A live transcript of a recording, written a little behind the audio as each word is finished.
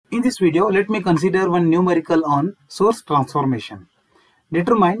In this video, let me consider one numerical on source transformation.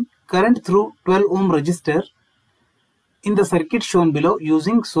 Determine current through 12 ohm resistor in the circuit shown below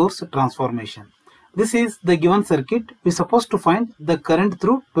using source transformation. This is the given circuit. We are supposed to find the current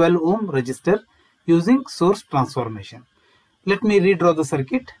through 12 ohm resistor using source transformation. Let me redraw the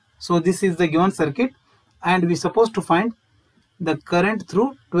circuit. So this is the given circuit and we are supposed to find the current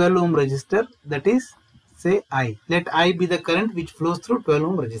through 12 ohm resistor, that is, say I. Let I be the current which flows through 12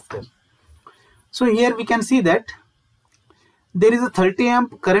 ohm resistor. So here we can see that there is a 30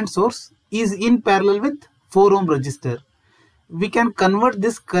 amp current source is in parallel with 4 ohm resistor. We can convert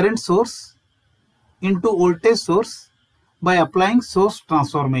this current source into voltage source by applying source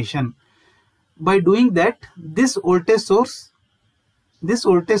transformation. By doing that, this voltage source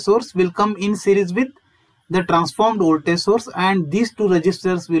will come in series with the transformed voltage source, and these two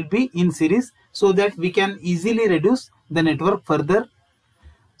resistors will be in series so that we can easily reduce the network further.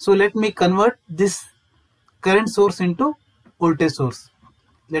 So let me convert this current source into voltage source.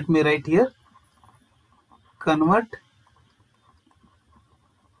 Let me write here, convert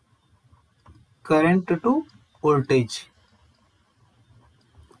current to voltage.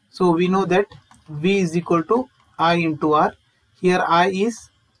 So we know that V is equal to I into R. Here I is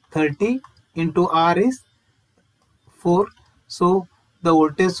 30 into R is 4. So the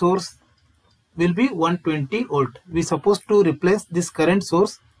voltage source will be 120 volt. We supposed to replace this current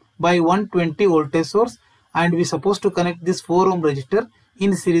source by 120 voltage source, and we supposed to connect this 4 ohm resistor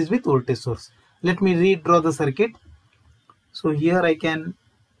in series with voltage source. Let me redraw the circuit. So here I can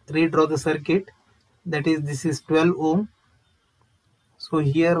redraw the circuit, that is, this is 12 ohm. So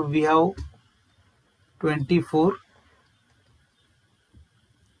here we have 24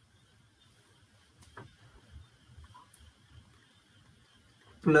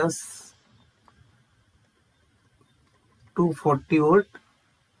 plus 240 volt,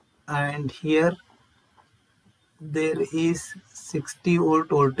 and here there is 60 volt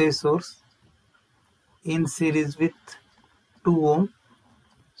voltage source in series with 2 ohm.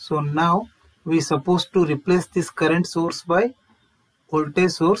 So now we are supposed to replace this current source by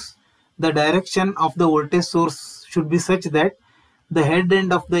voltage source. The direction of the voltage source should be such that the head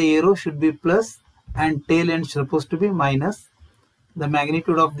end of the arrow should be plus and tail end supposed to be minus. The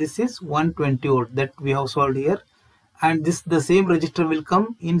magnitude of this is 120 volt that we have solved here, and the same resistor will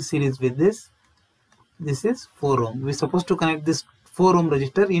come in series with this. This is 4 ohm. We are supposed to connect this 4 ohm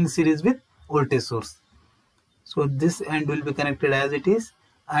resistor in series with voltage source. So this end will be connected as it is,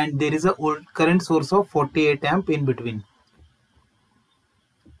 and there is a current source of 48 amp in between.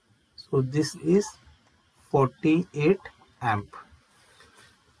 So this is 48 amp.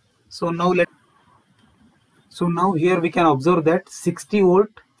 So now here we can observe that 60 volt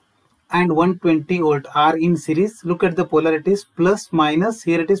and 120 volt are in series. Look at the polarities, plus minus.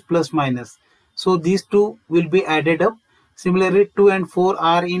 Here it is plus minus. So these two will be added up. Similarly, 2 and 4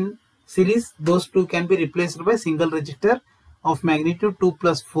 are in series. Those two can be replaced by single resistor of magnitude 2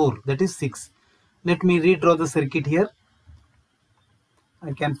 plus 4, that is 6. Let me redraw the circuit here.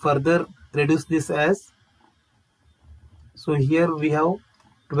 I can further reduce this as, so here we have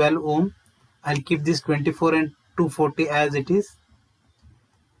 12 ohm. I'll keep this 24 and 240 as it is.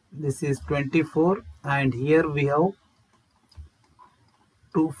 This is 24, and here we have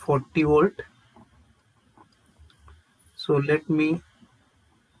 240 volt. So let me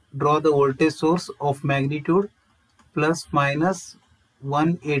draw the voltage source of magnitude plus minus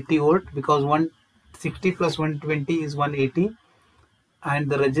 180 volt, because 160 plus 120 is 180, and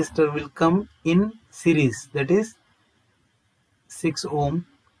the resistor will come in series, that is 6 ohm.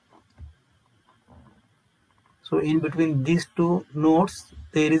 So in between these two nodes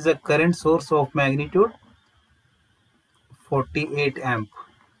there is a current source of magnitude 48 amp.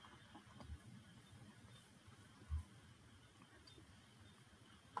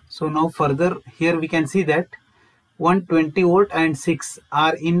 So now further here we can see that 120 volt and 6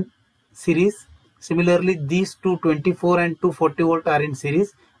 are in series. Similarly, these two 24 and 240 volt are in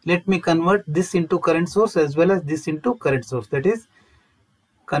series. Let me convert this into current source as well as this into current source, that is,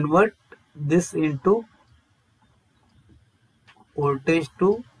 convert this into voltage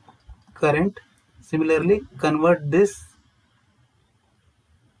to current. Similarly, convert this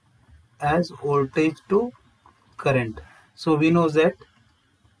as voltage to current. So we know that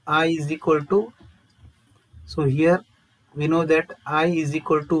I is equal to, so here we know that I is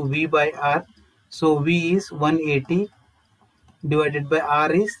equal to V by R. So V is 180 divided by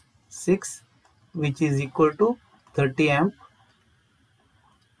R is 6, which is equal to 30 amp.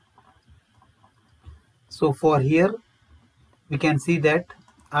 So for here we can see that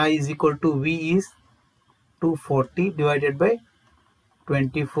I is equal to V is 240 divided by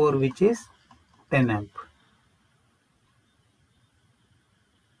 24, which is 10 amp.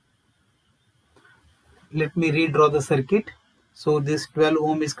 Let me redraw the circuit. So this 12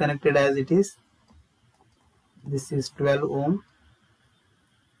 ohm is connected as it is. This is 12 ohm,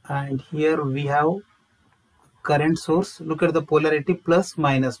 and here we have current source. Look at the polarity, plus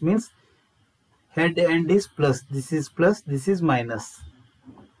minus means head end is plus, this is plus, this is minus.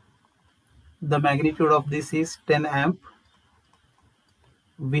 The magnitude of this is 10 amp.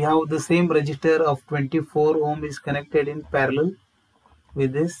 We have the same resistor of 24 ohm is connected in parallel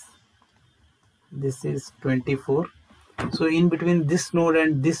with this. This is 24. So in between this node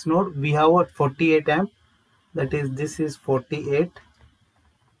and this node we have a 48 amp, that is this is 48,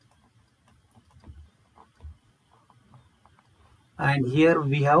 and here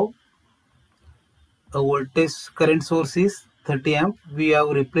we have a voltage current source is 30 amp. We have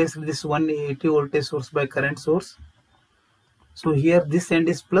replaced this 180 voltage source by current source. So here this end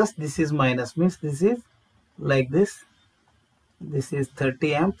is plus, this is minus, means this is like this. This is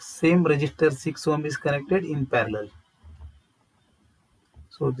 30 amp. Same resistor 6 ohm is connected in parallel.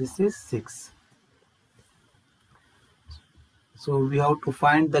 So this is 6. So we have to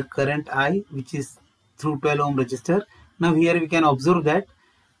find the current I, which is through 12 ohm resistor. Now here we can observe that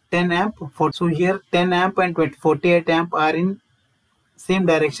 10 amp. So here 10 amp and 48 amp are in same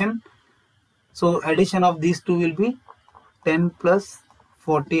direction. So addition of these two will be 10 plus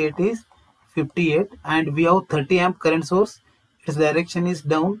 48 is 58, and we have 30 amp current source. Its direction is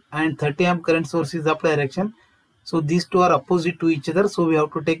down, and 30 amp current source is up direction. So these two are opposite to each other, so we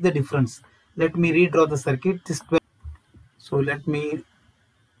have to take the difference. Let me redraw the circuit. So let me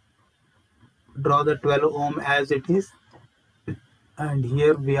draw the 12 ohm as it is, and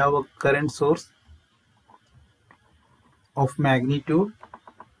here we have a current source of magnitude,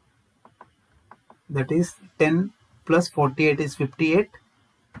 that is 10 plus 48 is 58,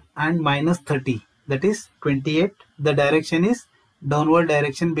 and minus 30, that is 28. The direction is downward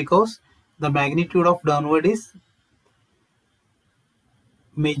direction because the magnitude of downward is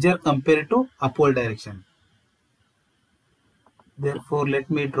major compared to upward direction. Therefore let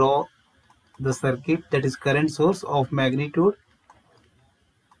me draw the circuit, that is current source of magnitude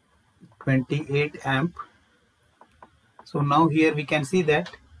 28 amp. So now here we can see that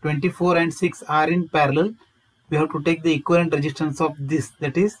 24 and 6 are in parallel. We have to take the equivalent resistance of this,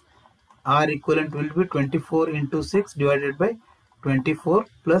 that is R equivalent will be 24 into 6 divided by 24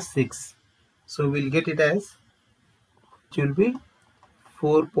 plus 6. So we'll get it as, it will be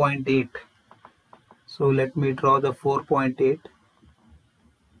 4.8. So let me draw the 4.8.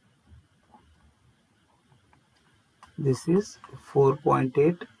 This is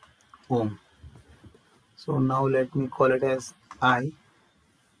 4.8 ohm. So now let me call it as I.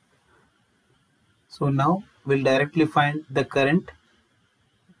 So now we'll directly find the current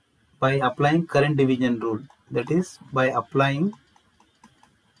by applying current division rule, that is by applying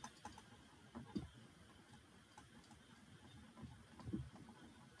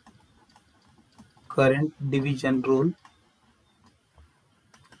current division rule.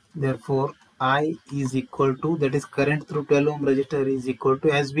 Therefore I is equal to, that is current through 12 ohm resistor is equal to,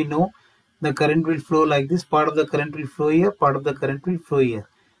 as we know the current will flow like this, part of the current will flow here, part of the current will flow here.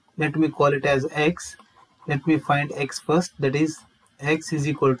 Let me call it as X. Let me find X first, that is X is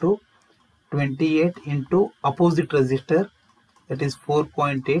equal to 28 into opposite resistor, that is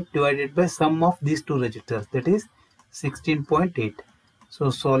 4.8, divided by sum of these two resistors, that is 16.8. So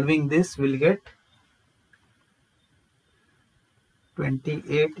solving this will get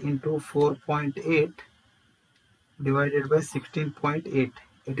 28 into 4.8 divided by 16.8.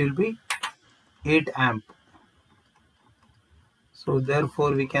 It will be 8 amp. So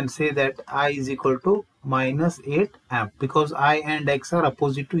therefore we can say that I is equal to minus 8 amp, because I and X are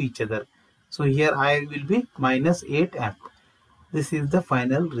opposite to each other. So here I will be minus 8 amp. This is the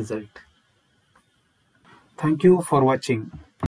final result. Thank you for watching.